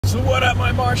So what up,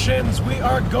 my Martians? We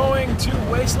are going to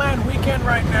Wasteland Weekend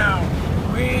right now.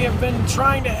 We have been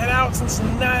trying to head out since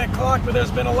 9 o'clock, but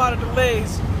there's been a lot of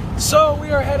delays. So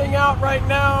we are heading out right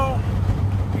now.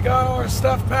 We got all our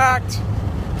stuff packed.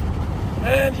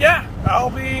 And yeah, I'll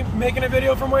be making a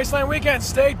video from Wasteland Weekend.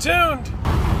 Stay tuned.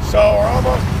 So we're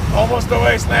almost to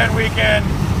Wasteland Weekend.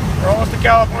 We're almost to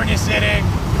California City.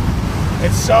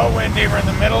 It's so windy. We're in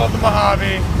the middle of the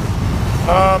Mojave.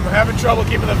 Having trouble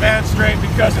keeping the van straight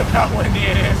because of how windy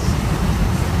it is.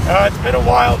 It's been a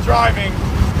while driving.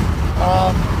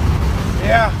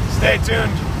 Yeah, stay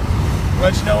tuned.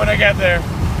 Let you know when I get there.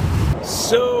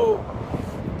 So,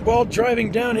 while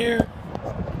driving down here,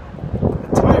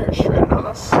 the tire shredded on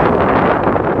us.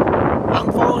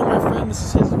 I'm following my friend. This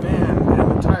is his van,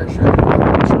 and the tire shredded.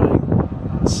 I'm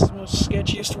trying. This is the most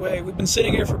sketchiest way. We've been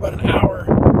sitting here for about an hour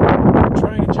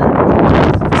trying to jack it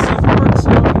up. Let's see if it works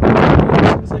out.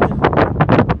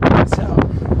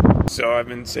 So I've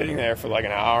been sitting there for like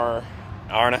an hour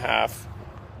and a half,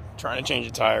 trying to change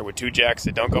a tire with two jacks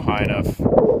that don't go high enough.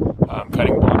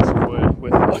 Cutting blocks of wood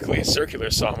with luckily a circular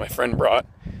saw my friend brought,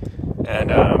 and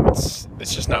it's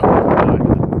just not working.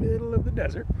 I'm in the middle of the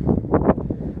desert,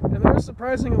 and there's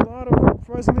surprisingly a lot of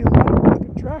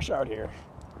fucking trash out here.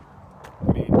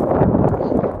 I mean,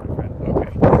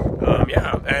 okay,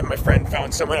 yeah, and my friend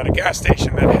found someone at a gas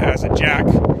station that has a jack,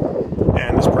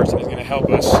 and this person is going to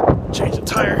help us change the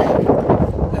tire,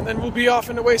 and then we'll be off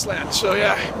into Wasteland. So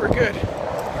yeah, we're good.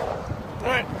 All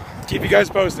right, keep you guys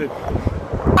posted.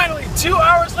 Finally, 2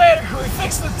 hours later, we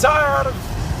fixed the tire out of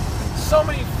so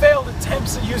many failed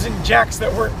attempts at using jacks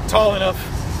that weren't tall enough.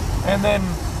 And then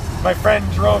my friend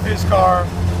drove his car.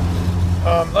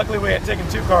 Luckily, we had taken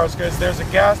two cars because there's a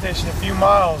gas station a few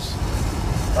miles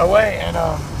away, and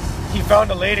he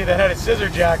found a lady that had a scissor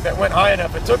jack that went high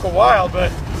enough. It took a while,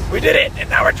 but we did it, and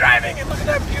now we're driving, and look at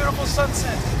that beautiful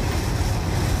sunset.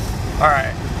 All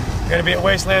right, gonna be at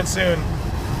Wasteland soon.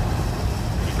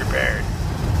 Be prepared.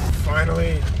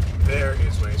 Finally, there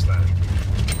is Wasteland.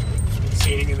 It's been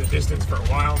seeing in the distance for a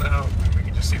while now. We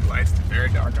can just see the lights. It's very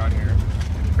dark out here.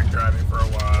 Been driving for a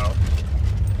while.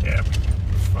 Yeah,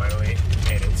 finally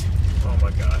made it. Oh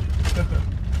my god.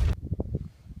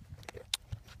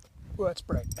 Well, that's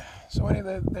bright. So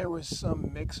anyway, there was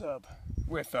some mix-up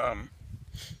with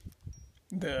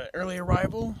the early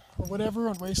arrival or whatever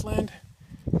on Wasteland.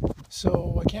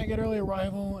 So I can't get early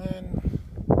arrival, and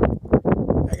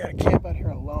I gotta camp out here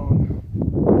alone.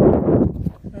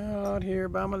 Out here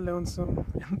by my lonesome.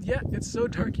 Yeah, it's so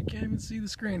dark you can't even see the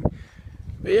screen.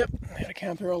 But yep, I gotta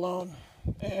camp here alone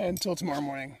until tomorrow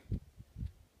morning.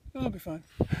 I'll be fine.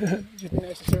 It'd be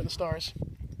nice to stare at the stars.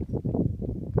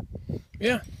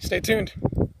 Yeah, stay tuned.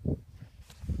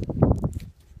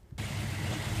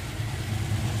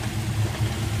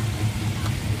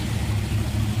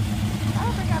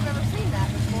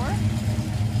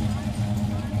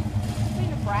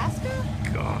 Nebraska?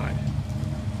 God.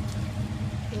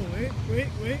 Oh,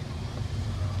 wait.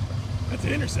 That's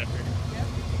an Interceptor. Yep.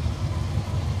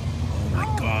 Oh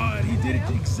my God, he did it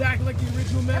exactly like the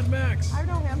original Mad Max. I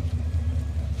know him.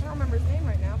 I don't remember his name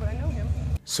right now, but I know him.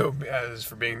 So, as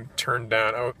for being turned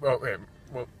down, okay,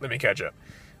 well, let me catch up.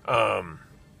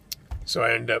 So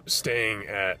I ended up staying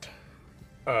at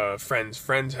a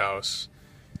friend's house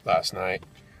last night,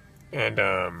 and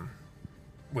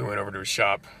we went over to his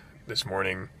shop this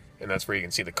morning, and that's where you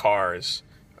can see the cars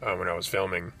when I was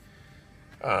filming,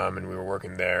 and we were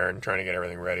working there and trying to get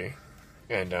everything ready,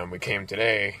 and we came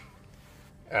today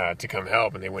to come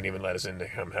help, and they wouldn't even let us in to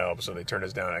come help, so they turned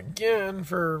us down again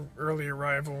for early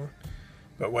arrival.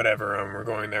 But whatever, we're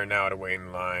going there now to wait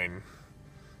in line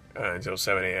until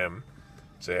 7 a.m.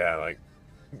 So yeah, like,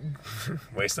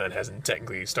 Wasteland hasn't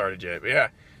technically started yet, but yeah,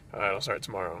 it'll start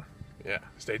tomorrow. Yeah,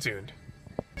 stay tuned.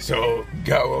 So,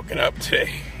 got woken up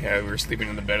today. Yeah, we were sleeping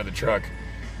in the bed of the truck.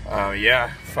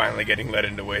 Yeah, finally getting let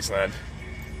into Wasteland.